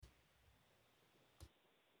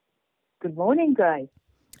Good morning, Grace.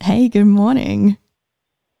 Hey, good morning.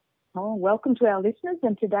 Oh, welcome to our listeners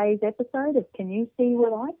and today's episode of Can You See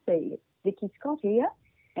What I See? It's Vicky Scott here,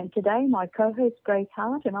 and today my co-host Grace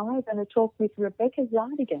Hart and I are going to talk with Rebecca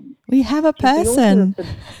Zardigan. We have a person.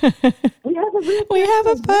 We have a real We have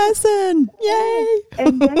a person. Yay!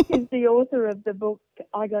 And Beck is the author of the book,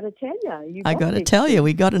 I Got to Tell You. I got to tell you,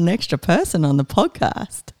 we got an extra person on the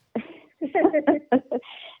podcast.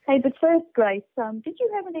 Hey, but first, Grace, did you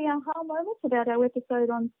have any aha moments about our episode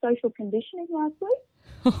on social conditioning last week?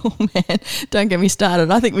 Oh, man, don't get me started.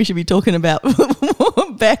 I think we should be talking about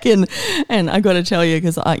Beck and I got to tell you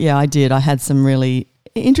because, I did. I had some really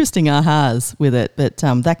interesting ahas with it, but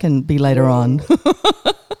that can be later on.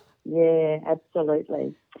 Yeah,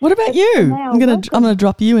 absolutely. What about you? Now, I'm gonna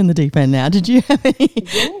drop you in the deep end now. Did you have any?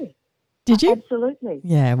 Yeah. Did you? Absolutely.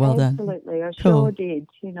 Yeah, well done. Absolutely. I Cool. sure did,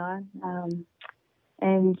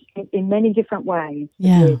 and in many different ways.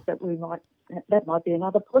 Yeah. Yes, that might be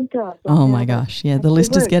another podcast. Oh my gosh, yeah, the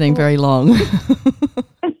list is getting very long.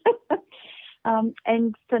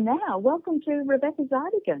 And for now, welcome to Rebecca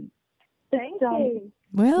Zardigan. Thank you.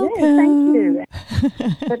 Welcome. Yeah, thank you.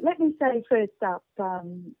 But let me say first up,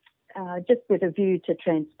 just with a view to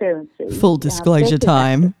transparency. Full disclosure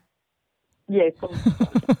time. Yeah, full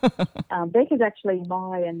disclosure. Beck is actually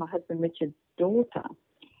my and my husband Richard's daughter.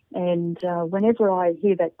 And whenever I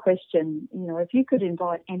hear that question, if you could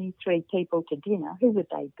invite any three people to dinner, who would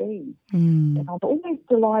they be? And I'm always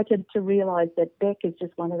delighted to realise that Beck is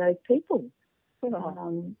just one of those people. Yeah,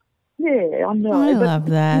 I know. I love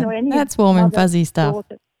that. That's warm and fuzzy stuff.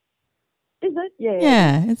 Daughter, is it? Yeah.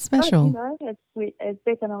 Yeah, it's special. As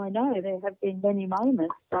Beck and I know, there have been many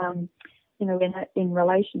moments, in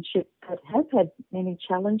relationships that have had many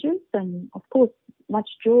challenges and, of course, much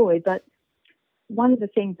joy. But one of the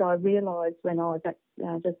things I realised when I was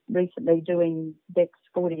just recently doing Beck's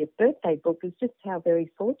 40th birthday book is just how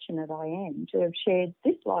very fortunate I am to have shared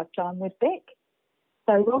this lifetime with Beck.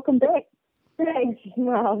 So welcome, Beck. Thanks,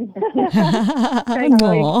 Mum.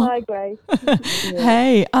 Hi, Grace. Yeah.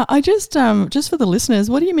 Hey, I just for the listeners,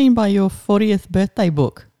 what do you mean by your 40th birthday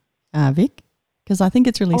book, Vic? Because I think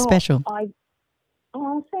it's really special.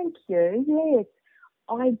 Thank you. Yes,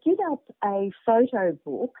 I did up a photo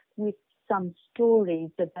book with some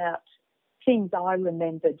stories about things I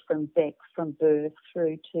remembered from Beck from birth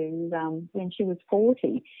through to when she was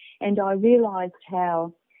 40. And I realised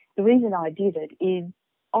how the reason I did it is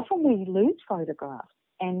often we lose photographs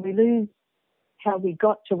and we lose how we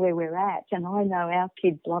got to where we're at. And I know our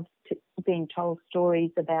kids love being told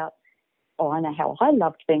stories about, I know how I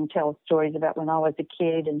loved being told stories about when I was a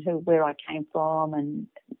kid and where I came from and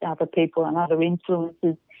other people and other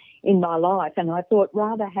influences in my life. And I thought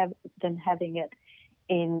rather than having it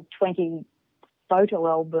in 20 photo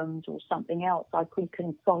albums or something else, I could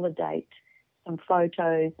consolidate some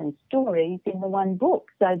photos and stories in the one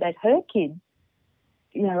book so that her kids,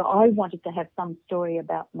 I wanted to have some story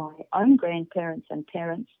about my own grandparents and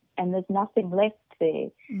parents, and there's nothing left there.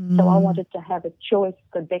 So I wanted to have a choice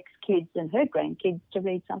for Beck's kids and her grandkids to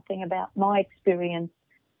read something about my experience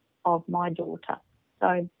of my daughter.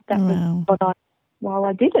 So that was while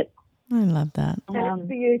I did it. I love that. That's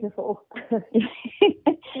beautiful. So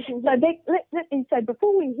Beck, let me say,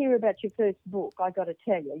 before we hear about your first book, I got to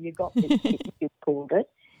tell you, you got this, you called it.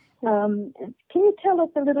 Can you tell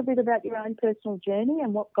us a little bit about your own personal journey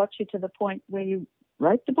and what got you to the point where you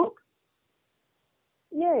wrote the book?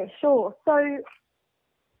 Yeah, sure. So,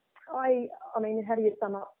 I mean, how do you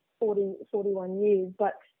sum up 41 years?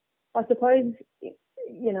 But I suppose,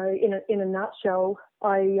 in a nutshell,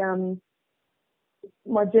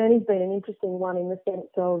 my journey's been an interesting one in the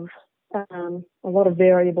sense of a lot of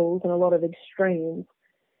variables and a lot of extremes.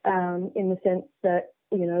 In the sense that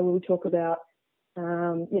we talk about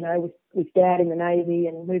with Dad in the Navy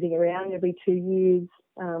and moving around every 2 years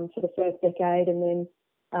for the first decade, and then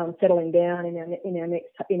settling down in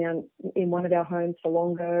one of our homes for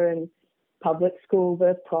longer, and public school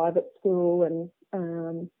versus private school, and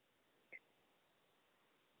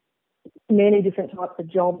many different types of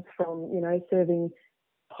jobs, from serving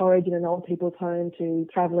porridge in an old people's home to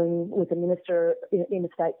travelling with a minister in the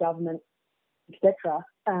state government, etc.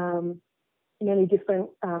 Many different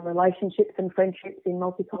relationships and friendships in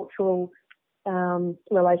multicultural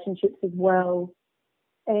relationships as well,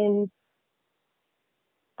 and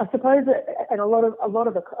I suppose a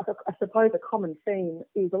common theme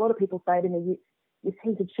is a lot of people say to me, "You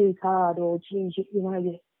seem to choose hard," or "Geez,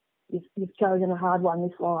 you've chosen a hard one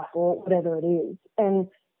this life," or whatever it is. And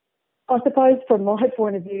I suppose from my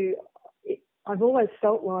point of view, I've always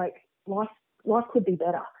felt like life could be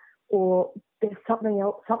better, or there's something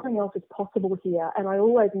else is possible here. And I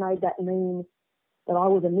always made that mean that I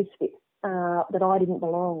was a misfit, that I didn't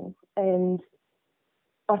belong. And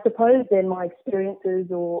I suppose then my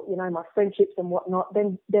experiences or, you know, my friendships and whatnot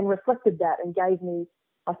then reflected that and gave me,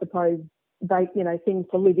 I suppose, things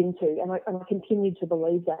to live into. And I continued to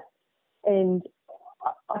believe that. And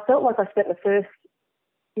I felt like I spent the first,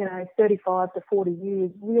 35 to 40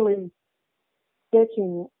 years really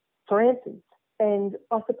searching for answers. And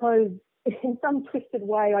I suppose in some twisted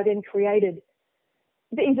way, I then created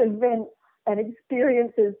these events and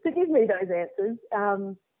experiences to give me those answers,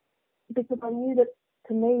 because I knew that,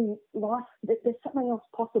 to me, life, there's something else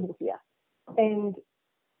possible here. And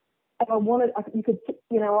I wanted,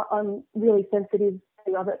 I'm really sensitive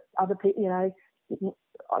to other people,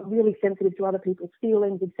 I'm really sensitive to other people's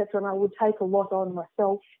feelings, etc. And I would take a lot on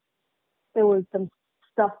myself. There was some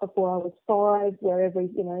stuff before I was 5 where every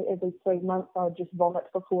 3 months I would just vomit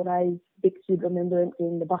for 4 days. Vicks, you'd remember,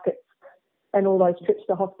 emptying the buckets, and all those trips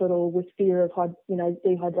to hospital with fear of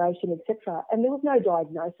dehydration, etc. And there was no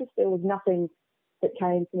diagnosis. There was nothing that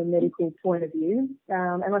came from a medical point of view.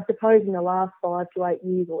 And I suppose in the last 5 to 8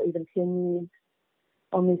 years, or even 10 years,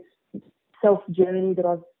 on this self journey that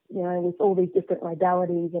I've, with all these different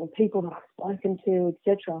modalities and people that I've spoken to,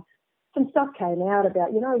 etc., some stuff came out about,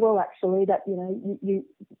 actually that,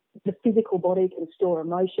 the physical body can store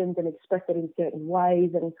emotions and express it in certain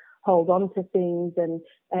ways and hold on to things and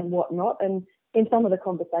whatnot. And in some of the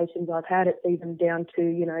conversations I've had, it's even down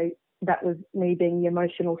to, that was me being the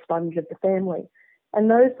emotional sponge of the family. And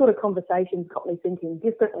those sort of conversations got me thinking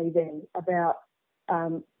differently then about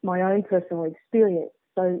my own personal experience.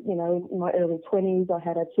 So, in my early 20s, I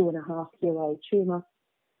had a 2.5 kilo tumour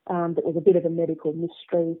that was a bit of a medical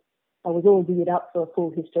mystery. I was all geared up for a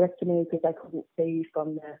full hysterectomy because they couldn't see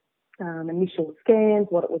from the initial scans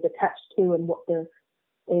what it was attached to and what the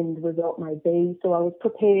end result may be. So I was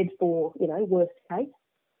prepared for, worst case.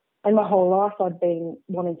 And my whole life I'd been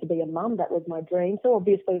wanting to be a mum. That was my dream. So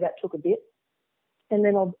obviously that took a bit. And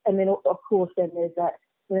then of course then there's that,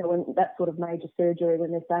 when that sort of major surgery,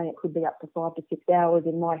 when they're saying it could be up to 5 to 6 hours,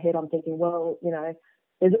 in my head I'm thinking, well,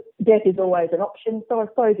 death is always an option. So I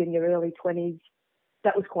suppose in your early 20s,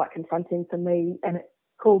 that was quite confronting for me, and it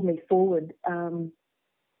called me forward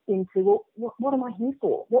into what am I here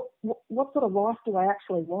for? What sort of life do I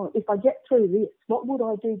actually want? If I get through this, what would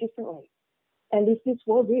I do differently? And if this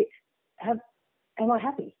was it, am I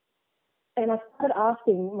happy? And I started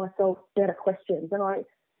asking myself better questions, and I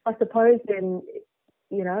suppose then,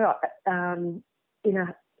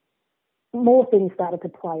 more things started to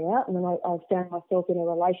play out, and then I found myself in a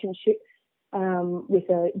relationship with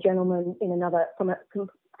a gentleman from a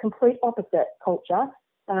complete opposite culture,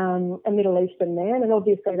 a Middle Eastern man, and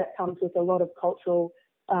obviously that comes with a lot of cultural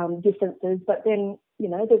differences. But then,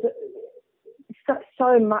 there's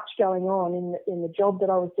so much going on in the job that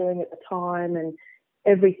I was doing at the time and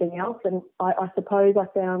everything else, and I suppose I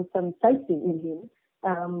found some safety in him,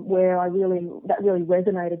 where that really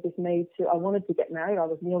resonated with me. I wanted to get married. I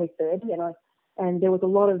was nearly 30, and there was a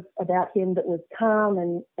lot about him that was calm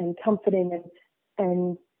and comforting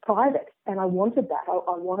and private, and I wanted that.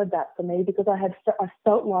 I wanted that for me because I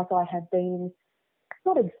felt like I had been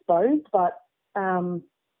not exposed, but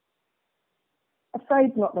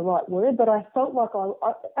afraid's not the right word, but I felt like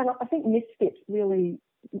I think misfit really,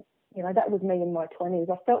 that was me in my 20s.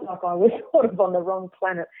 I felt like I was sort of on the wrong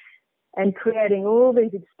planet and creating all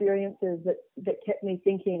these experiences that kept me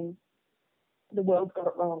thinking the world's got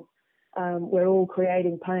it wrong. We're all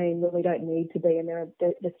creating pain when we don't need to be, and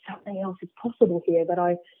there's something else is possible here. But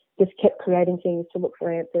I just kept creating things to look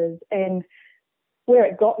for answers. And where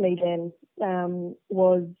it got me then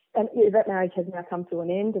was, and that marriage has now come to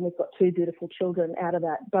an end, and we've got 2 beautiful children out of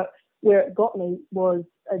that. But where it got me was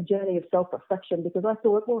a journey of self-reflection, because I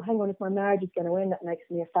thought, well, hang on, if my marriage is going to end, that makes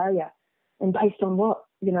me a failure. And based on what?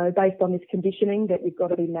 Based on this conditioning that you've got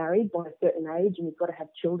to be married by a certain age and you've got to have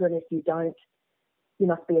children. If you don't, you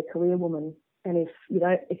must be a career woman. And if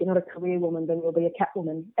you're not a career woman, then you'll be a cat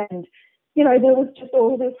woman. And, there was just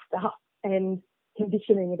all this stuff and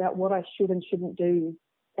conditioning about what I should and shouldn't do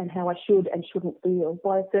and how I should and shouldn't feel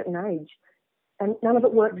by a certain age. And none of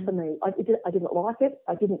it worked for me. I didn't like it.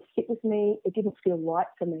 It didn't sit with me. It didn't feel right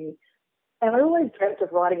for me. And I always dreamt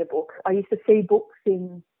of writing a book. I used to see books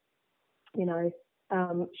in,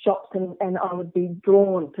 shops, and I would be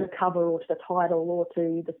drawn to the cover or to the title or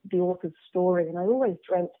to the author's story. And I always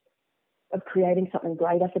dreamt of creating something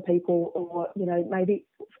greater for people, or, maybe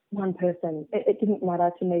one person. It didn't matter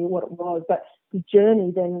to me what it was. But the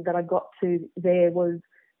journey then that I got to there was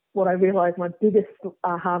what I realised my biggest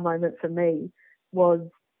aha moment for me was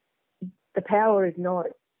the power is not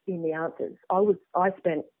in the answers. I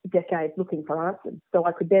spent decades looking for answers so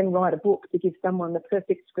I could then write a book to give someone the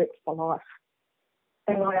perfect script for life.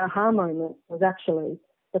 And my aha moment was actually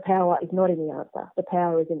the power is not in the answer. The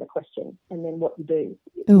power is in the question, and then what you do.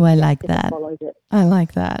 Oh, I like that. Follows it. I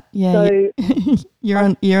like that. Yeah, so you're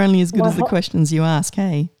only as good as the questions you ask,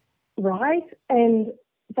 hey? Right, and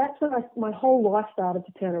that's when my whole life started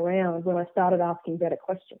to turn around when I started asking better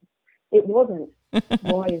questions. It wasn't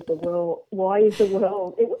why is the world?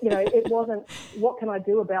 It wasn't what can I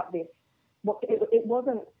do about this? It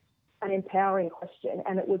wasn't an empowering question,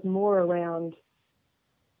 and it was more around.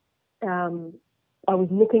 I was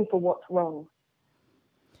looking for what's wrong.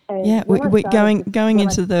 And yeah, we're going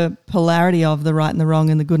into the polarity of the right and the wrong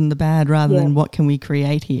and the good and the bad rather than what can we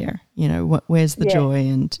create here? You know, where's the joy?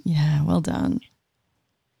 And well done.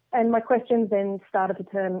 And my questions then started to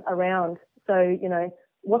turn around. So,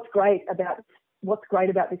 what's great about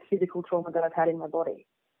this physical trauma that I've had in my body?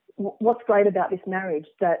 What's great about this marriage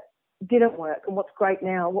that didn't work? And what's great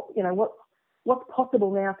now? What's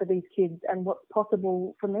possible now for these kids, and what's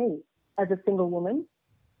possible for me as a single woman?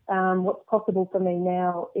 What's possible for me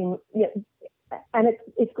now and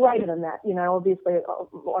it's greater than that. Obviously I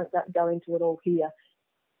won't go into it all here,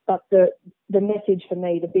 but the message for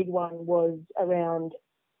me, the big one, was around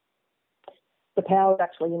the power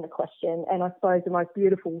actually in the question. And I suppose the most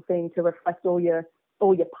beautiful thing to reflect all your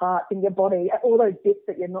parts in your body, all those bits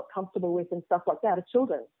that you're not comfortable with and stuff like that, are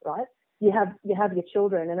children, right? You have your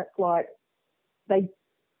children, and it's like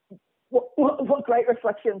what great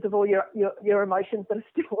reflections of all your emotions that are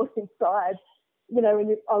still inside.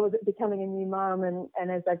 I was becoming a new mum,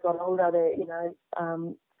 and as they've got older, they're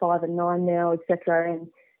 5 and 9 now, etc.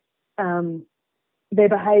 And their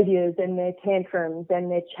behaviours and their tantrums and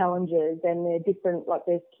their challenges and their different, like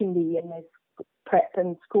there's kindy and there's prep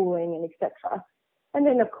and schooling and etc. And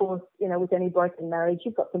then of course, with any broken marriage,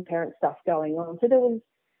 you've got some parent stuff going on. So there was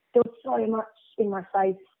so much in my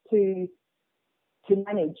face to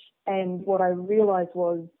manage. And what I realised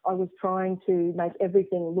was I was trying to make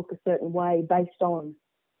everything look a certain way based on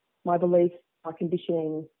my beliefs, my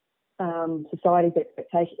conditioning, society's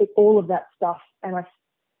expectation, all of that stuff. And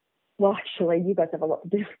actually, you guys have a lot to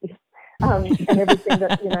do with this, and everything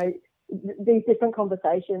that, these different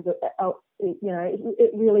conversations,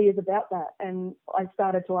 it really is about that. And I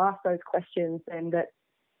started to ask those questions, and that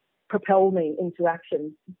propelled me into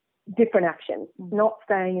action, different actions, not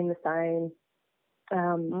staying in the same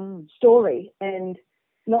story and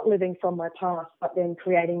not living from my past, but then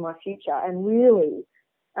creating my future. And really,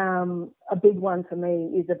 a big one for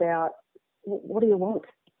me is about what do you want?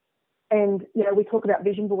 And, we talk about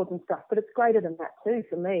vision boards and stuff, but it's greater than that too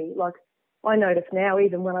for me. Like, I notice now,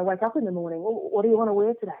 even when I wake up in the morning, what do you want to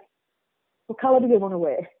wear today? What colour do you want to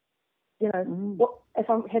wear? What if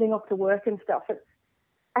I'm heading off to work and stuff?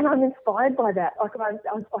 And I'm inspired by that. Like,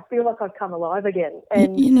 I feel like I've come alive again.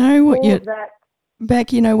 And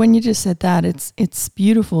Beck, when you just said that, it's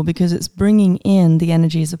beautiful because it's bringing in the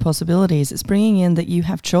energies of possibilities. It's bringing in that you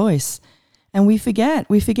have choice. And we forget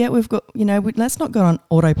we've got, let's not go on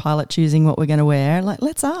autopilot choosing what we're going to wear. Like,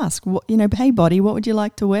 let's ask, hey, body, what would you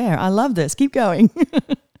like to wear? I love this. Keep going.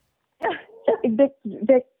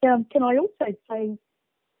 Beck, can I also say,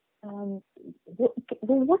 what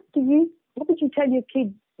would you tell your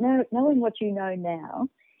kids, knowing what you know now,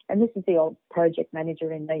 and this is the old project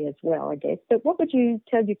manager in me as well, I guess, but what would you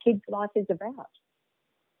tell your kids life is about?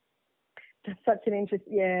 That's such an interest,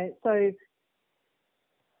 yeah. So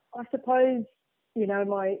I suppose,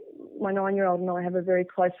 my 9-year-old and I have a very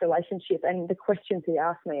close relationship, and the questions he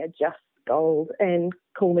asks me are just gold and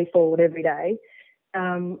call me forward every day.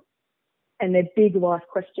 And they're big life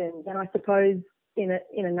questions. And I suppose in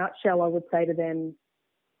a nutshell, I would say to them,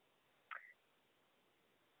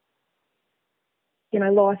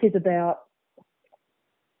 life is about,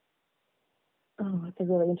 that's a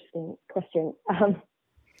really interesting question.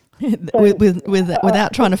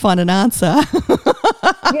 Without trying to find an answer.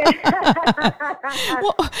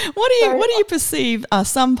 What do you perceive are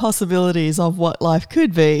some possibilities of what life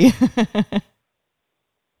could be?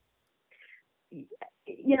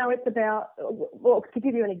 It's about, to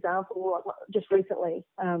give you an example, just recently,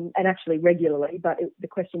 and actually regularly, but the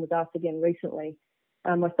question was asked again recently.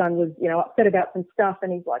 My son was, upset about some stuff,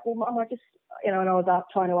 and he's like, well, Mum, I just, and I was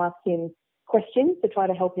trying to ask him questions to try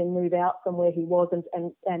to help him move out from where he was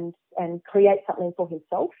and create something for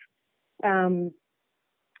himself,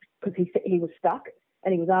 because he was stuck,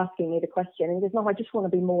 and he was asking me the question, and he goes, Mum, I just want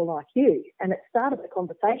to be more like you. And it started the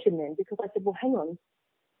conversation then, because I said, well, hang on,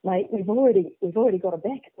 mate, we've already got a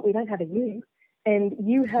Beck, but we don't have a you, and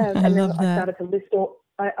you have. And then I started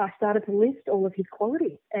to list all of his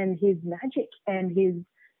qualities and his magic and his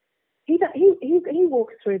he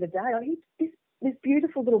walks through the day. This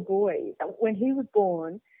beautiful little boy. When he was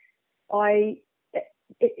born,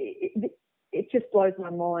 it just blows my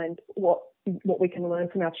mind what we can learn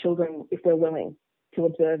from our children if we're willing to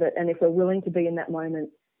observe it, and if we're willing to be in that moment,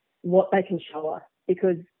 what they can show us.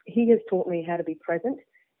 Because he has taught me how to be present.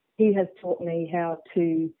 He has taught me how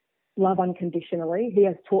to love unconditionally. He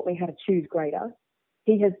has taught me how to choose greater.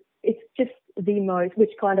 It's just the most,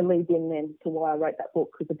 which kind of leads in then to why I wrote that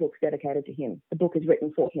book, because the book's dedicated to him. The book is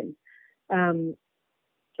written for him.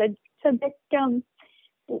 So Beck,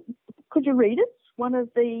 could you read us one of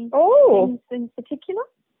the things in particular?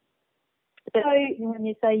 So when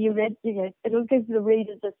you say you read, it'll give the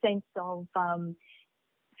readers a sense of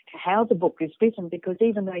how the book is written, because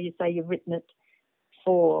even though you say you've written it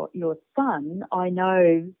for your son, I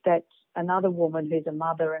know that another woman who's a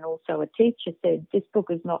mother and also a teacher said this book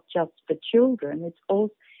is not just for children,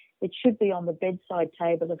 it should be on the bedside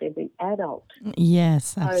table of every adult.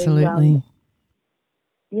 Yes, absolutely.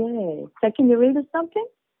 So can you read us something?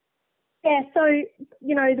 Yeah, so,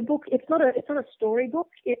 the book, it's not a story book.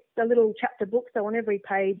 It's a little chapter book. So on every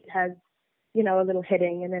page has, a little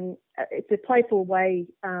heading, and then it's a playful way,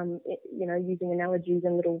 using analogies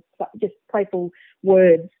and little just playful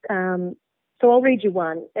words. So I'll read you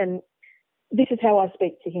one, and this is how I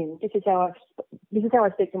speak to him. This is how I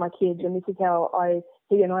speak to my kids, and this is how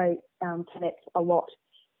he and I connect a lot.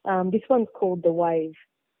 This one's called The Wave,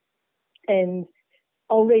 and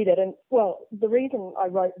I'll read it. And, well, the reason I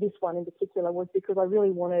wrote this one in particular was because I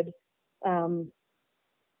really wanted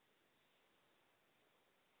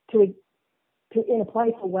to, in a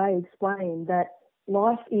playful way, explain that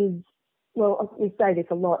life is, well, we say this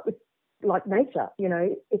a lot, it's like nature,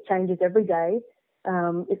 it changes every day.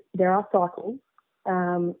 There are cycles.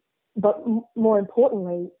 But more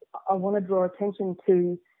importantly, I want to draw attention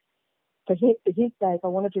to, for his sake, I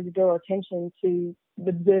wanted to draw attention to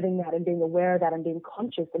observing that and being aware of that and being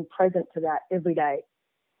conscious and present to that every day,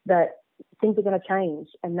 that things are going to change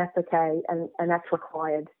and that's okay and that's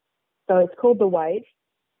required. So it's called The Wave.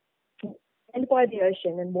 Stand by the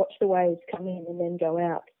ocean and watch the waves come in and then go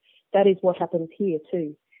out. That is what happens here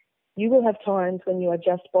too. You will have times when you are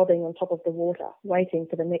just bobbing on top of the water, waiting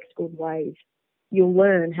for the next good wave. You'll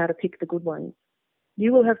learn how to pick the good ones.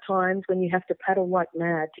 You will have times when you have to paddle like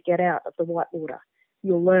mad to get out of the white water.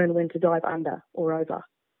 You'll learn when to dive under or over.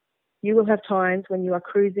 You will have times when you are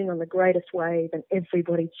cruising on the greatest wave and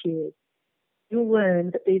everybody cheers. You'll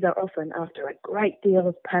learn that these are often after a great deal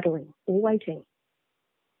of paddling or waiting.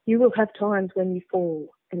 You will have times when you fall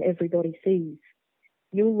and everybody sees.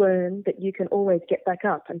 You'll learn that you can always get back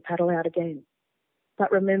up and paddle out again.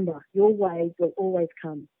 But remember, your wave will always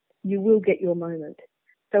come. You will get your moment.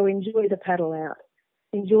 So enjoy the paddle out.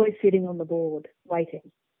 Enjoy sitting on the board,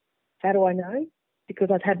 waiting. How do I know? Because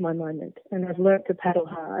I've had my moment and I've learnt to paddle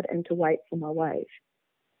hard and to wait for my wave.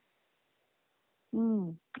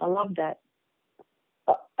 I love that.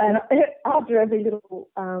 And after every little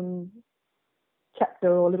chapter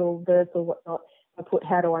or little verse or whatnot, I put,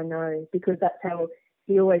 how do I know? Because that's how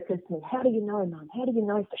he always says to me, how do you know, Mum? How do you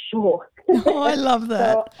know for sure? Oh, I love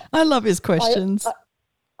that. So I love his questions.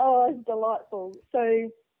 It's delightful. So,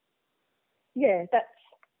 yeah, that's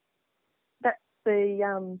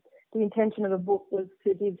the intention of the book, was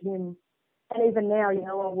to give him, and even now,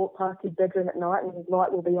 I'll walk past his bedroom at night and his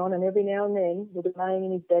light will be on, and every now and then he'll be laying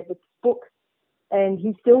in his bed with this book, and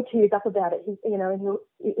he still tears up about it.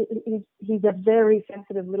 He's a very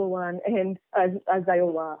sensitive little one, and as they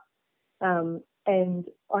all are. And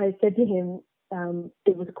I said to him,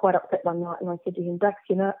 he was quite upset one night, and I said to him, Dax,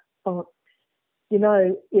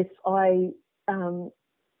 if I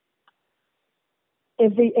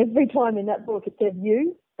every time in that book it said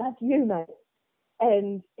you, that's you, mate.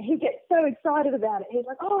 And he gets so excited about it. He's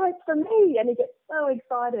like, oh, it's for me. And he gets so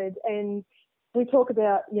excited. And we talk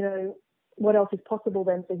about, what else is possible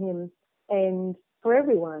then for him and for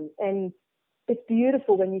everyone. And it's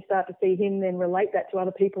beautiful when you start to see him then relate that to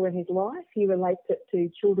other people in his life. He relates it to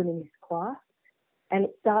children in his class. And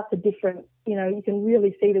it starts a different, you can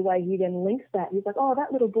really see the way he then links that. He's like, oh,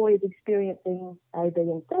 that little boy is experiencing A, B,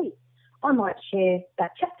 and C. I might share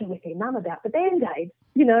that chapter with you, Mum, about the Band-Aid,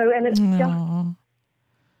 and it's just,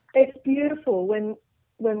 it's beautiful when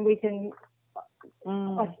we can,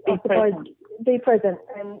 I suppose, be present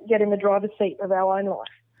and get in the driver's seat of our own life.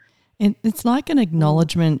 It's like an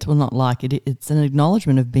acknowledgement, well, not like it, it's an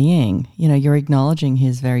acknowledgement of being. You're acknowledging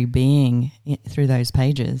his very being through those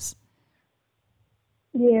pages.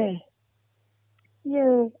 Yeah.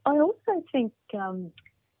 Yeah. I also think,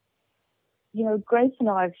 Grace and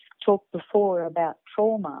I have talked before about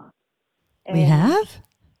trauma. We have?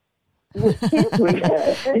 Yes, we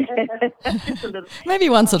have. Just a little. Maybe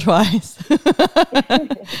once or twice.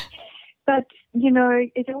 But,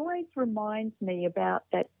 it always reminds me about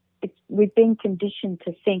that we've been conditioned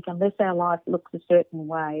to think unless our life looks a certain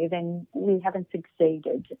way, then we haven't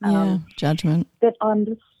succeeded. Yeah, judgment. But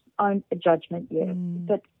I'm a judgment, yes.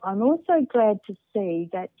 But I'm also glad to see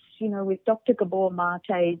that, with Dr. Gabor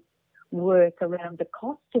Mate's work around the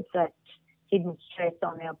cost of that hidden stress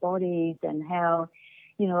on our bodies and how,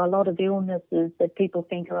 a lot of illnesses that people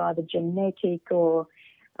think are either genetic or,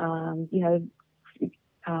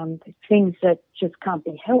 things that just can't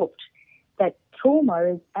be helped, that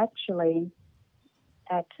trauma is actually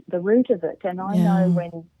at the root of it. And I know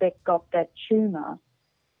when Beck got that tumour,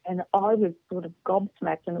 and I was sort of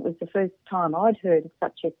gobsmacked, and it was the first time I'd heard of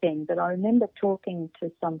such a thing, but I remember talking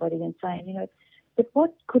to somebody and saying, but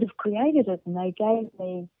what could have created it? And they gave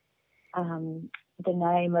me the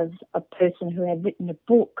name of a person who had written a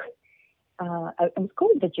book. It was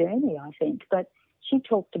called The Journey, I think, but she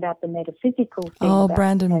talked about the metaphysical thing. Oh,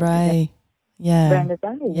 Brandon Bray. Yeah. Brandon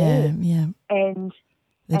Bray, yeah. And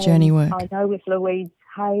the journey work. I know with Louise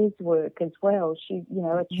Hay's work as well, she,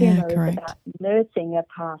 a tumour is about nursing a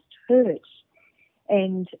past hurt.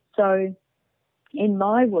 And so in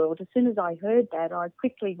my world, as soon as I heard that, I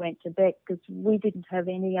quickly went to Beck because we didn't have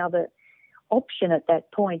any other option at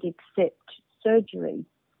that point except surgery.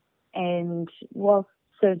 And whilst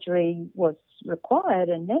surgery was required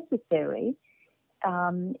and necessary,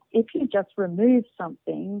 if you just remove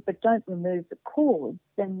something but don't remove the cause,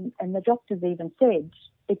 then, and the doctors even said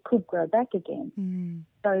it could grow back again.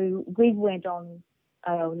 So we went on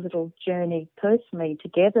a little journey personally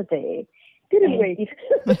together there. Didn't we?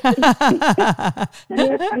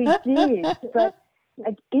 Yes, we did. But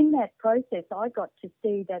in that process, I got to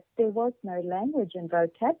see that there was no language and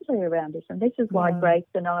vocabulary around this. And this is why Grace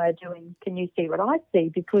and I are doing Can You See What I See?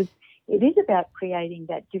 Because it is about creating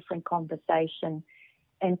that different conversation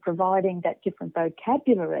and providing that different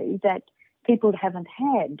vocabulary that people haven't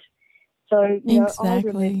had. So, I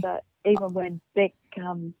remember even when Beck,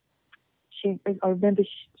 I remember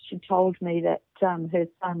she told me that her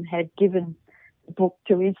son had given the book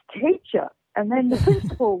to his teacher, and then the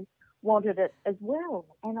principal wanted it as well.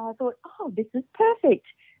 And I thought, this is perfect.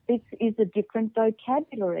 This is a different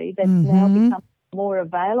vocabulary that's now become more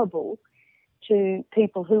available to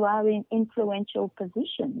people who are in influential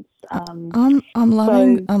positions. I'm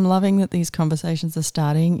loving that these conversations are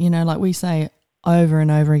starting. Like we say over and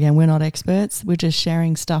over again, we're not experts. We're just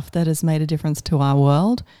sharing stuff that has made a difference to our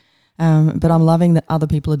world. But I'm loving that other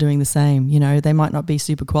people are doing the same. They might not be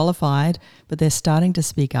super qualified, but they're starting to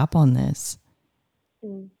speak up on this.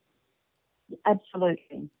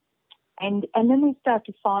 Absolutely. And then we start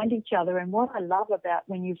to find each other. And what I love about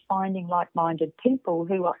when you're finding like-minded people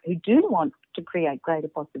who do want to create greater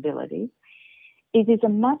possibilities is a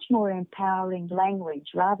much more empowering language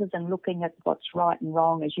rather than looking at what's right and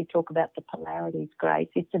wrong as you talk about the polarities, Grace.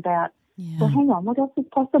 It's about, well, hang on, what else is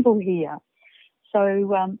possible here?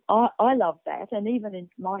 So I love that. And even in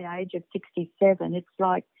my age of 67, it's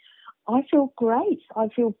like I feel great. I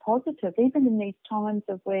feel positive. Even in these times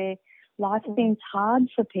of where life seems hard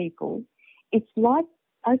for people, it's like,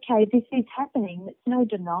 okay, this is happening. There's no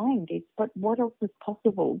denying this, but what else is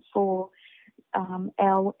possible for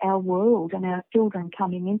our world and our children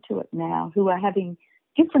coming into it now who are having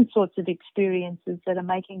different sorts of experiences that are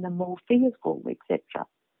making them more fearful, etc.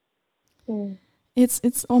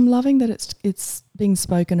 I'm loving that it's being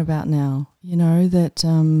spoken about now, that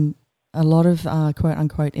a lot of quote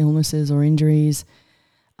unquote illnesses or injuries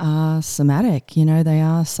are somatic, they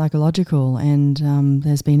are psychological, and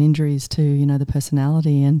there's been injuries to, the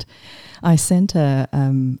personality. And I sent a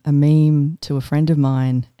meme to a friend of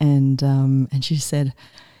mine, and she said,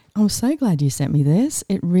 I'm so glad you sent me this.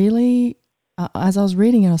 It really, as I was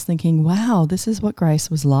reading it, I was thinking, wow, this is what Grace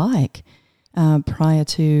was like prior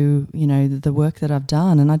to, the work that I've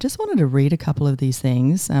done. And I just wanted to read a couple of these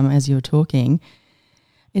things as you were talking.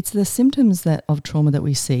 It's the symptoms of trauma that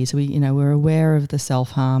we see. So we're aware of the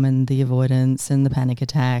self-harm and the avoidance and the panic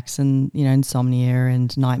attacks and, insomnia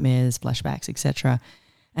and nightmares, flashbacks, etc.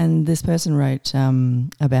 And this person wrote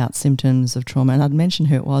about symptoms of trauma, and I'd mention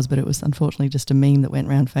who it was, but it was unfortunately just a meme that went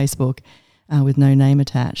around Facebook with no name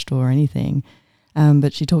attached or anything.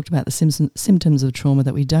 But she talked about the symptoms of trauma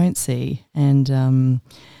that we don't see, and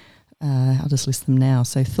I'll just list them now.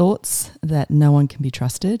 So thoughts that no one can be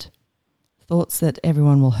trusted, thoughts that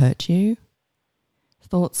everyone will hurt you,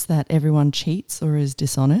 thoughts that everyone cheats or is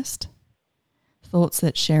dishonest, thoughts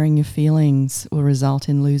that sharing your feelings will result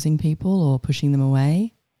in losing people or pushing them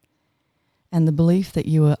away, and the belief that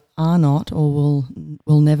you are not or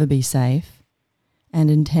will never be safe, and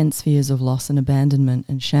intense fears of loss and abandonment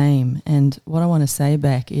and shame. And what I want to say,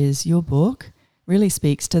 Beck, is your book really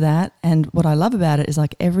speaks to that. And what I love about it is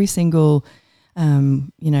like every single,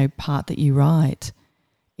 part that you write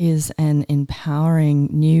is an empowering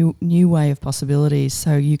new way of possibilities.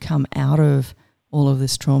 So you come out of all of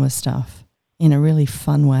this trauma stuff in a really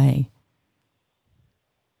fun way.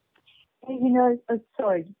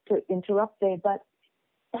 Sorry to interrupt there, but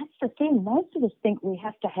that's the thing. Most of us think we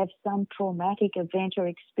have to have some traumatic event or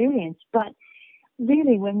experience, but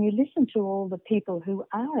really when you listen to all the people who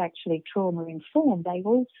are actually trauma-informed, they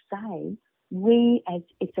all say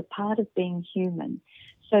it's a part of being human.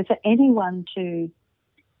 So for anyone to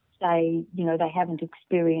say, they haven't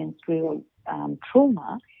experienced real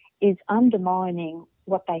trauma is undermining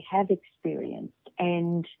what they have experienced.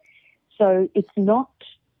 And so it's not,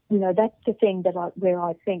 that's the thing where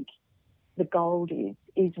I think the gold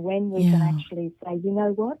is when we can actually say, you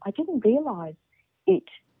know what, I didn't realise it.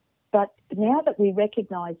 But now that we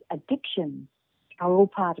recognise addictions are all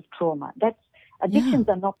part of trauma, addictions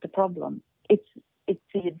are not the problem. It's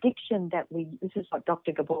the addiction this is what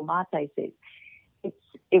Dr. Gabor Mate says,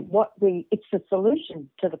 it's the solution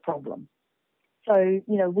to the problem. So,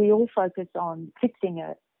 we all focus on fixing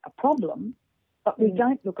a problem, but we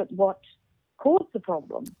don't look at what caused the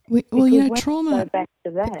problem. Trauma. Go back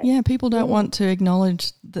to that. Yeah, people don't want to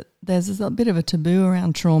acknowledge that there's a bit of a taboo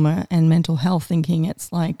around trauma and mental health, thinking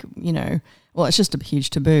it's like, it's just a huge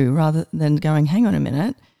taboo, rather than going, hang on a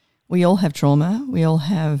minute, we all have trauma, we all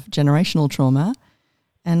have generational trauma,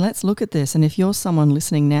 and let's look at this. And if you're someone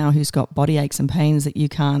listening now who's got body aches and pains that you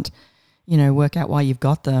can't, work out why you've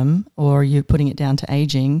got them, or you're putting it down to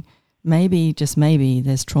aging, maybe, just maybe,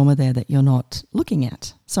 there's trauma there that you're not looking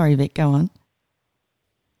at. Sorry, Vic, go on.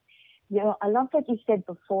 Yeah, I love what you said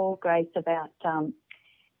before, Grace, about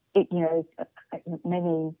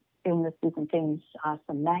many illnesses and things are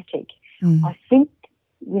somatic. I think,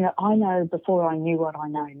 I know before I knew what I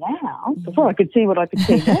know now, before I could see what I could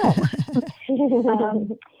see now,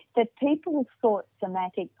 that people thought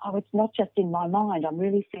somatic, it's not just in my mind, I'm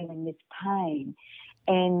really feeling this pain.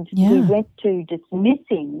 And we went to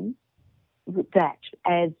dismissing that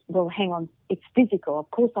as, well, hang on, it's physical.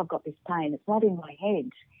 Of course I've got this pain. It's not in my head.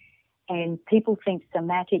 And people think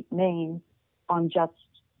somatic means I'm just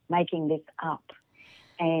making this up.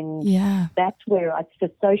 And that's where it's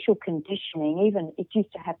the social conditioning. Even it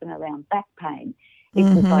used to happen around back pain. It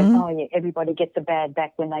was like, everybody gets a bad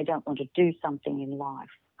back when they don't want to do something in life.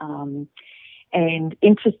 And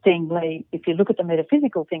interestingly, if you look at the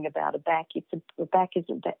metaphysical thing about a back, it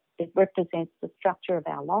represents the structure of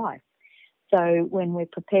our life. So when we're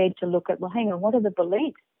prepared to look at, well, hang on, what are the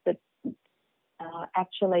beliefs that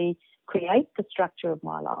actually create the structure of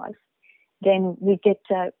my life, then we get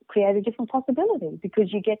to create a different possibility,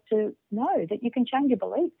 because you get to know that you can change your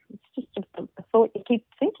beliefs. It's just a thought you keep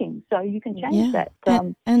thinking, so you can change that.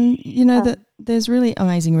 That there's really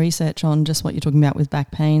amazing research on just what you're talking about with back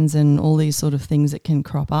pains and all these sort of things that can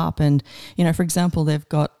crop up. And, for example, they've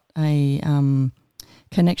got a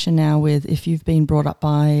connection now with, if you've been brought up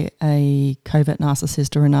by a covert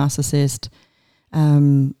narcissist or a narcissist,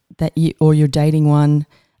 or you're dating one,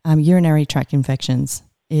 urinary tract infections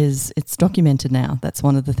it's documented now. That's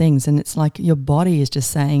one of the things. And it's like your body is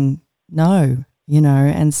just saying no,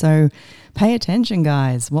 and so pay attention,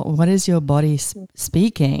 guys. What is your body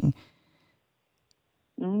speaking?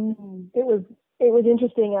 It was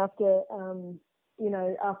interesting after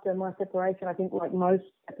after my separation. I think, like most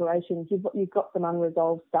separations, you've got some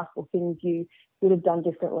unresolved stuff or things you would have done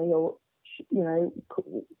differently, or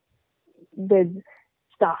there's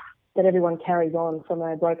stuff that everyone carries on from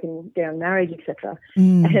a broken down marriage, etc.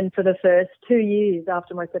 And for the first 2 years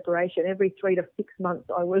after my separation, every 3 to 6 months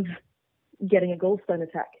I was getting a gallstone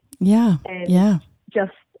attack. I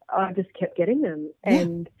just kept getting them.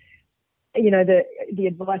 And the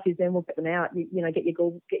advice is then we'll get them out, get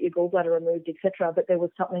your gallbladder removed, etc. But there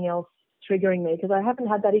was something else triggering me, because I haven't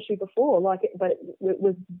had that issue before, but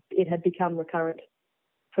it had become recurrent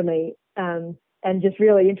for me. And just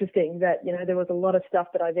really interesting that, there was a lot of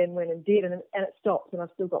stuff that I then went and did, and it stopped, and I've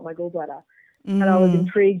still got my gallbladder. And I was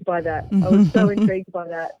intrigued by that. I was so intrigued by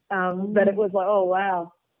that. That it was like, oh,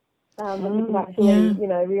 wow. Actually,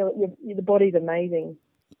 really, the body's amazing.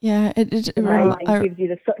 Yeah, it gives you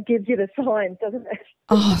the signs, doesn't it?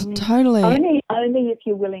 Oh, totally. Only if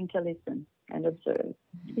you're willing to listen and observe.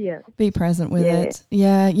 Yeah. Be present with it.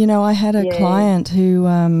 Yeah, I had a client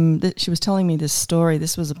who she was telling me this story.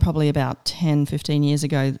 This was probably about 10, 15 years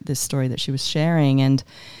ago, this story that she was sharing, and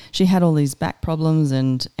she had all these back problems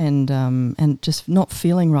and just not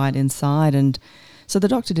feeling right inside. And so the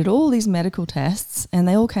doctor did all these medical tests, and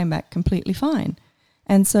they all came back completely fine.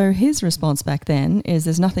 And so his response back then is,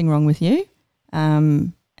 there's nothing wrong with you.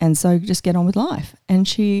 And so just get on with life. And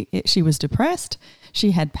she was depressed.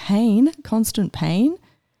 She had pain, constant pain.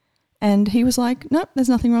 And he was like, nope, there's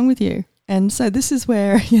nothing wrong with you. And so this is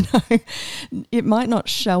where, it might not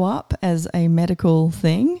show up as a medical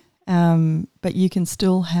thing, but you can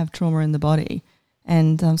still have trauma in the body.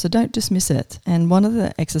 And so don't dismiss it. And one of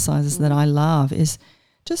the exercises that I love is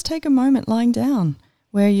just take a moment lying down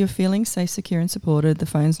where you're feeling safe, secure and supported. The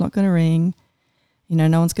phone's not going to ring.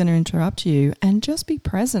 No one's going to interrupt you, and just be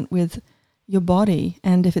present with your body.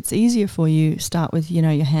 And if it's easier for you, start with,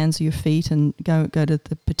 your hands or your feet and go to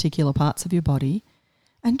the particular parts of your body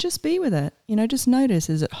and just be with it. Just notice,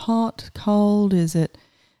 is it hot, cold? Is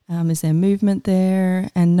there movement there?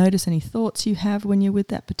 And notice any thoughts you have when you're with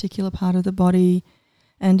that particular part of the body.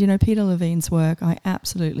 And, Peter Levine's work I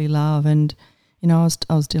absolutely love. And, I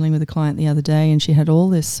was dealing with a client the other day, and she had all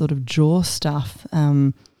this sort of jaw stuff,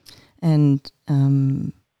 and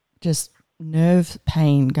just nerve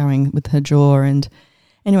pain going with her jaw. And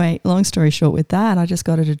anyway, long story short with that, I just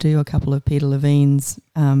got her to do a couple of Peter Levine's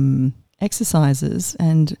exercises.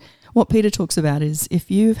 And what Peter talks about is, if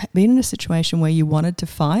you've been in a situation where you wanted to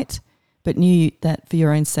fight but knew that for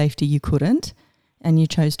your own safety you couldn't, and you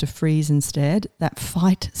chose to freeze instead, that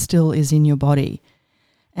fight still is in your body.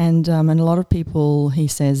 And a lot of people, he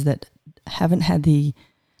says, that haven't had the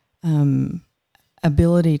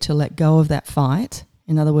ability to let go of that fight,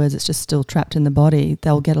 in other words, it's just still trapped in the body,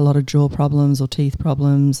 they'll get a lot of jaw problems or teeth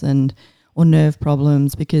problems or nerve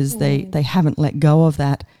problems because they haven't let go of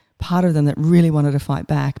that part of them that really wanted to fight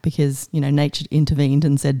back, because, nature intervened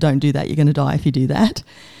and said, don't do that, you're going to die if you do that.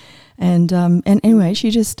 And anyway,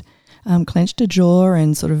 she just clenched her jaw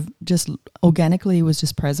and sort of just organically was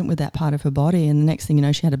just present with that part of her body. And the next thing you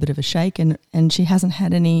know, she had a bit of a shake, and she hasn't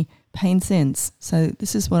had any pain since. So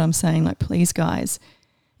this is what I'm saying, please guys,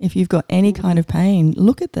 if you've got any kind of pain,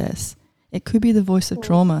 look at this. It could be the voice of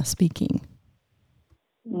trauma speaking.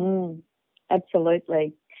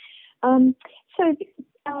 Absolutely.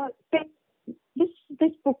 Beth, this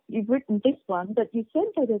book, you've written this one, but you said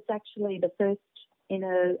that it's actually the first in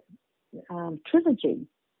a trilogy.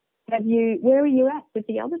 Where are you at with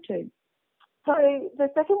the other two? So the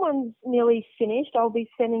second one's nearly finished. I'll be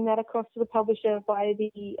sending that across to the publisher by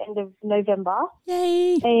the end of November.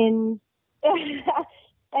 Yay! And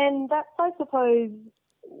and that's, I suppose,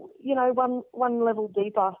 one level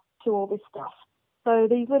deeper to all this stuff. So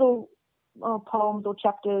these little poems or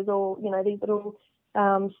chapters, or these little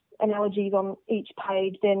analogies on each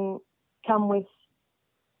page, then come with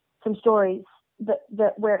some stories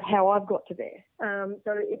that where how I've got to there.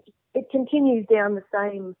 So it continues down the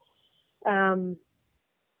same.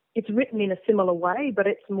 It's written in a similar way, but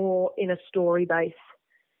it's more in a story base.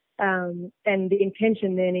 And the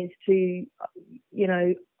intention then is to,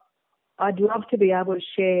 I'd love to be able to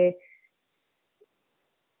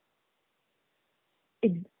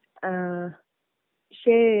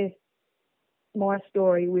share my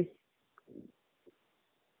story with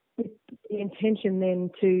the intention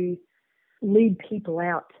then to lead people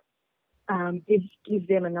out, give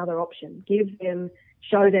them another option,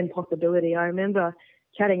 show them possibility. I remember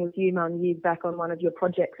chatting with you, Mum, years back on one of your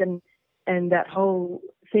projects, and that whole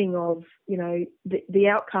thing of, the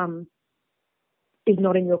outcome is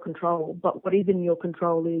not in your control, but what is in your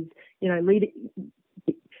control is,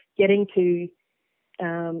 getting to,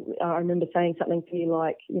 I remember saying something to you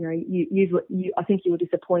like, I think you were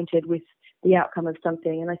disappointed with the outcome of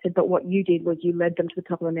something. And I said, but what you did was you led them to the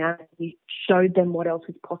top of the mountain. You showed them what else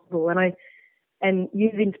was possible. And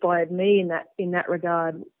you've inspired me in that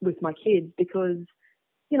regard with my kids, because,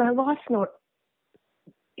 life's not,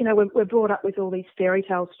 we're brought up with all these fairy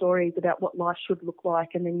tale stories about what life should look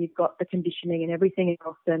like. And then you've got the conditioning and everything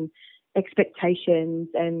else and expectations.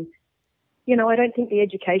 And, I don't think the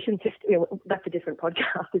education system, that's a different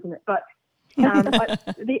podcast, isn't it? But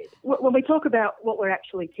when we talk about what we're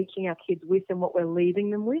actually teaching our kids with and what we're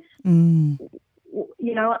leaving them with,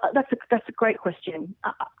 that's a great question.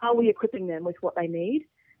 Are we equipping them with what they need?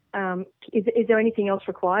 Is there anything else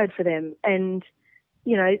required for them? And,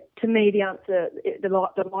 to me, the answer,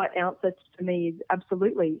 the right answer to me is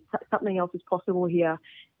absolutely. Something else is possible here.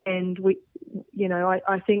 And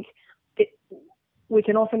I think we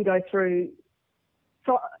can often go through.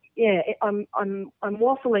 So yeah, I'm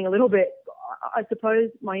waffling a little bit. I suppose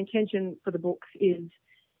my intention for the books is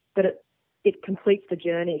that it completes the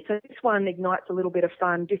journey. So this one ignites a little bit of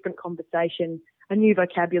fun, different conversation, a new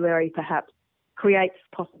vocabulary perhaps, creates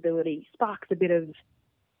possibility, sparks a bit of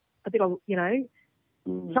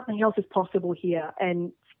something else is possible here,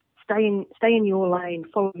 and stay in your lane,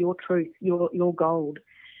 follow your truth, your gold.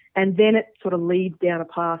 And then it sort of leads down a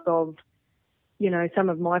path of, some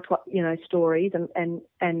of my, stories and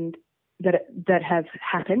that have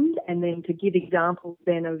happened, and then to give examples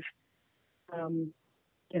then of,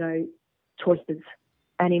 choices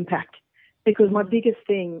and impact. Because my biggest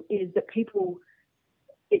thing is that people,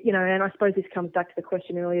 and I suppose this comes back to the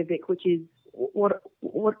question earlier, Vic, which is what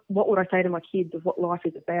would I say to my kids of what life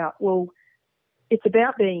is about? Well, it's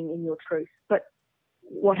about being in your truth. But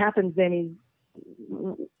what happens then is,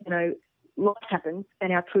 life happens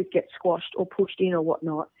and our truth gets squashed or pushed in or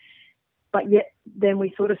whatnot. But yet then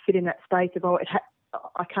we sort of sit in that space of,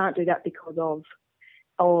 I can't do that because of,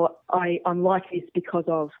 or I'm like this because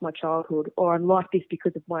of my childhood, or I'm like this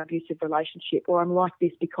because of my abusive relationship, or I'm like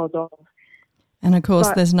this because of. And of course,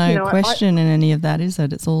 there's no question in any of that, is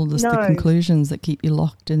it? It's all just the conclusions that keep you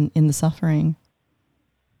locked in the suffering.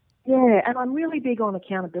 Yeah, and I'm really big on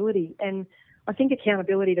accountability. And I think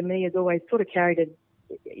accountability to me has always sort of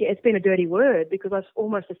it's been a dirty word, because I've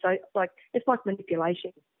almost it's like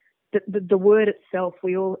manipulation. The word itself,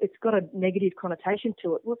 it's got a negative connotation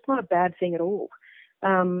to it. Well, it's not a bad thing at all.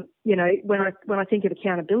 When I think of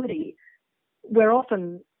accountability, we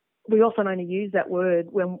often only use that word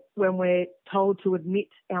when we're told to admit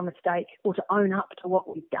our mistake or to own up to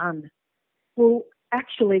what we've done. Well,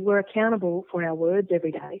 actually, we're accountable for our words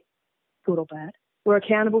every day, good or bad. We're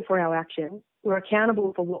accountable for our actions. We're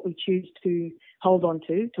accountable for what we choose to hold on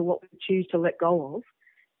to what we choose to let go of.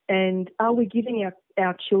 And are we giving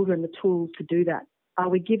our children the tools to do that? Are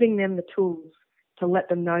we giving them the tools to let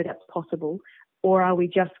them know that's possible? Or are we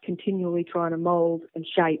just continually trying to mould and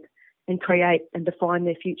shape and create and define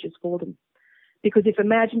their futures for them? Because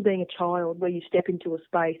imagine being a child where you step into a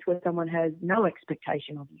space where someone has no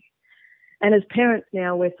expectation of you. And as parents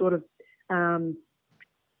now, we're sort of,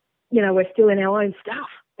 we're still in our own stuff.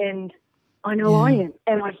 And I know I am.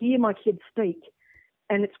 And I hear my kids speak.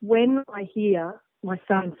 And it's when I hear my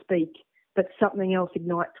son speak that something else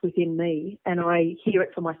ignites within me, and I hear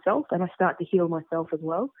it for myself, and I start to heal myself as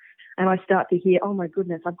well. And I start to hear, oh my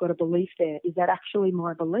goodness, I've got a belief there. Is that actually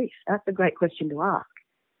my belief? That's a great question to ask.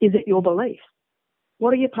 Is it your belief?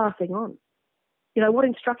 What are you passing on? What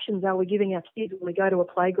instructions are we giving our kids when we go to a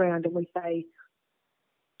playground and we say,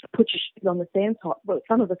 put your shoes on the sand top? Well,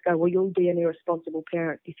 some of us go, well, you'll be an irresponsible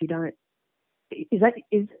parent if you don't. Is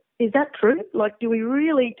that true? Like, do we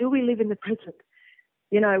live in the present?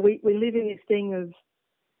 We live in this thing of,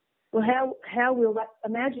 well, how will that,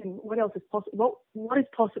 imagine what else is possible? What is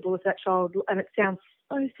possible if that child, and it sounds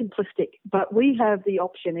so simplistic, but we have the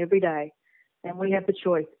option every day, and we have the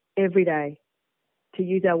choice every day to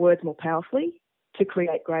use our words more powerfully, to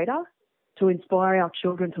create greater, to inspire our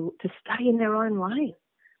children to stay in their own lane.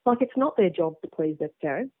 Like, it's not their job to please their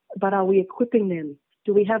parents, but are we equipping them?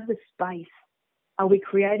 Do we have the space? Are we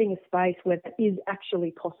creating a space where that is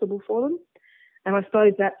actually possible for them? And I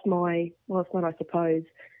suppose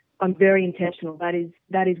I'm very intentional. That is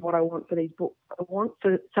what I want for these books. I want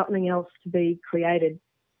for something else to be created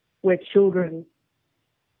where children,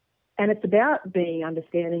 and it's about being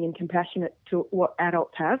understanding and compassionate to what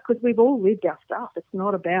adults have, because we've all lived our stuff. It's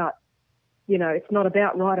not about, it's not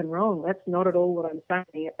about right and wrong. That's not at all what I'm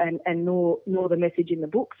saying, and nor the message in the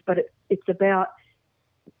books. But it's about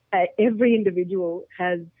every individual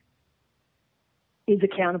is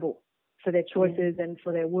accountable for their choices and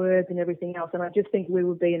for their words and everything else. And I just think we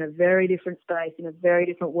would be in a very different space, in a very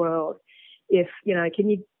different world if, do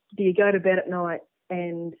you go to bed at night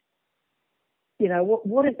and,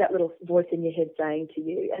 what is that little voice in your head saying to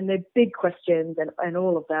you? And they're big questions and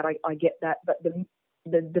all of that. I get that. But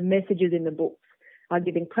the messages in the books are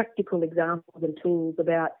giving practical examples and tools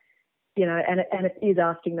about, and it is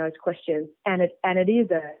asking those questions. And it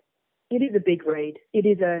is a big read. It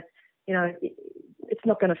is it's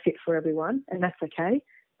not going to fit for everyone, and that's okay.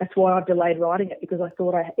 That's why I've delayed writing it, because I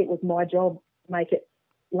thought it was my job to make it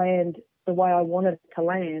land the way I wanted it to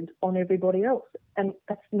land on everybody else, and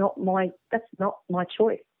that's not my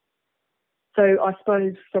choice. So I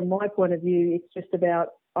suppose from my point of view, it's just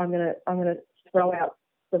about I'm gonna throw out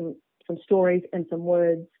some stories and some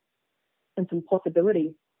words and some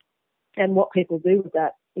possibility, and what people do with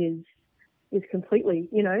that is completely,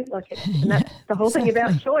 and that's the whole thing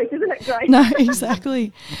about choice, isn't it, Grace? No,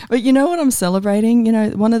 exactly. But you know what I'm celebrating?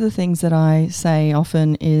 One of the things that I say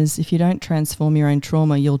often is if you don't transform your own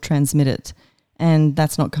trauma, you'll transmit it. And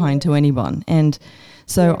that's not kind to anyone. And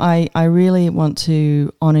so I really want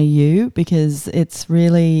to honour you, because it's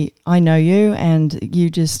really, I know you, and you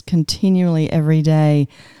just continually every day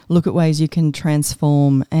look at ways you can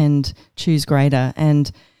transform and choose greater.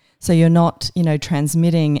 And so you're not,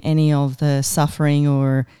 transmitting any of the suffering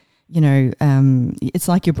or, it's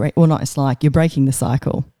like you're breaking the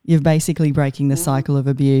cycle. you're basically breaking the cycle of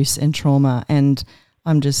abuse and trauma, and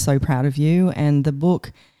I'm just so proud of you. And the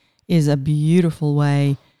book is a beautiful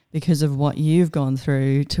way, because of what you've gone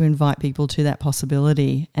through, to invite people to that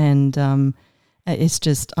possibility. And it's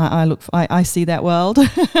just, I see that world,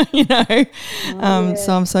 you know.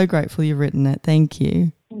 So I'm so grateful you've written it. Thank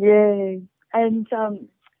you. Yeah. And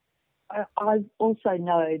I also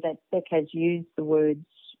know that Beck has used the words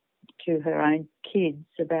to her own kids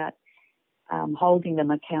about holding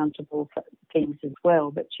them accountable for things as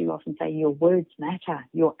well. But she often say, your words matter,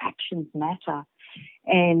 your actions matter.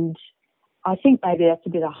 And I think maybe that's a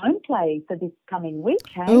bit of home play for this coming week.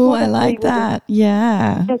 Hey? Oh, I like that.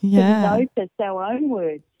 Yeah. Just yeah. to notice our own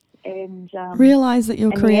words and realise that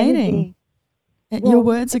you're creating. Your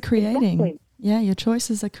words are creating. Exactly. Yeah, your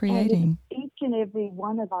choices are creating. And if each and every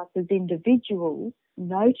one of us as individuals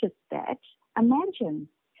notice that, imagine,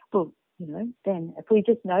 well, you know, then if we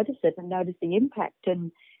just notice it and notice the impact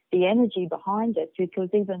and the energy behind it, because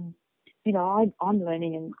even, you know, I'm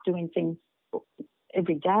learning and doing things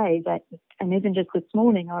every day that, and even just this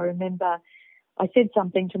morning, I remember I said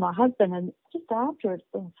something to my husband, and just after it,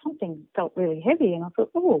 something felt really heavy, and I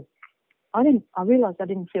thought, I realised I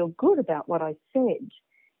didn't feel good about what I said,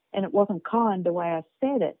 and it wasn't kind the way I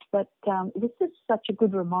said it, but it was just such a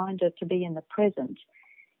good reminder to be in the present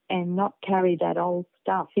and not carry that old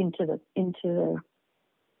stuff into the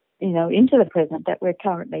present that we're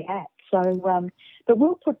currently at. So, but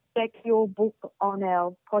we'll put back your book on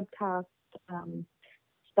our podcast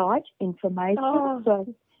site information.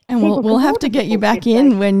 So and we'll have to get you back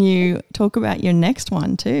in when you talk about your next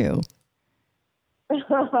one too.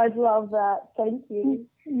 I'd love that. Thank you.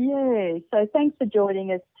 Yeah. So thanks for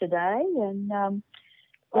joining us today. And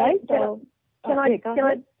great. Can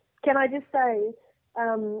I just say,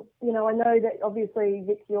 you know, I know that obviously,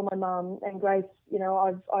 Vic, you're my mum, and Grace, you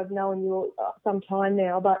know, I've known you some time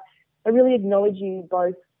now, but I really acknowledge you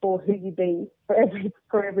both for who you be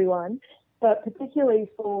for everyone, but particularly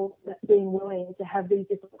for being willing to have these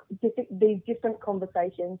different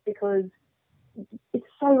conversations, because it's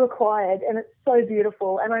so required and it's so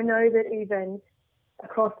beautiful. And I know that even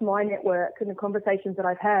across my network and the conversations that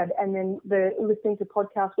I've had, and then the listening to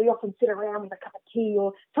podcasts, we often sit around with a cup of tea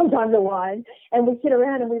or sometimes a wine, and we sit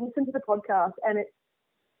around and we listen to the podcast, and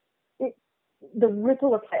the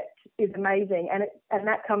ripple effect is amazing, and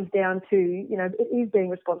that comes down to, you know, it is being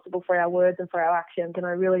responsible for our words and for our actions, and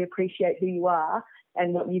I really appreciate who you are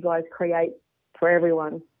and what you guys create for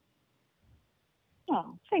everyone.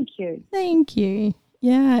 Oh, thank you. Thank you.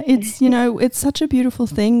 Yeah, it's, you know, it's such a beautiful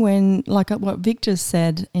thing when, like what Vic just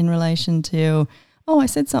said in relation to, I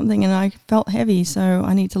said something and I felt heavy, so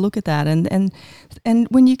I need to look at that. And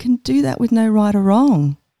when you can do that with no right or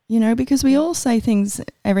wrong, you know, because we all say things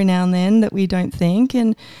every now and then that we don't think.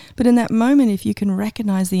 But in that moment, if you can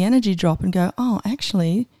recognize the energy drop and go,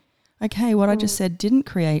 actually, okay, what I just said didn't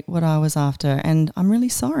create what I was after, and I'm really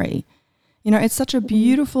sorry. You know, it's such a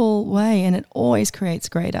beautiful way, and it always creates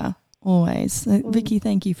greater, always. So, Vicky,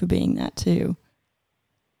 thank you for being that too.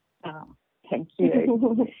 Oh, thank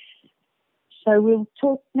you. So we'll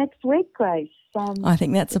talk next week, Grace. I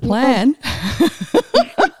think that's a plan.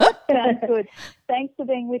 Sounds good. Thanks for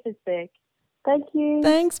being with us, Beck. Thank you.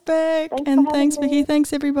 Thanks, Beck. Thanks, Vicky.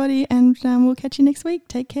 Thanks, everybody. And we'll catch you next week.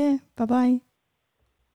 Take care. Bye-bye.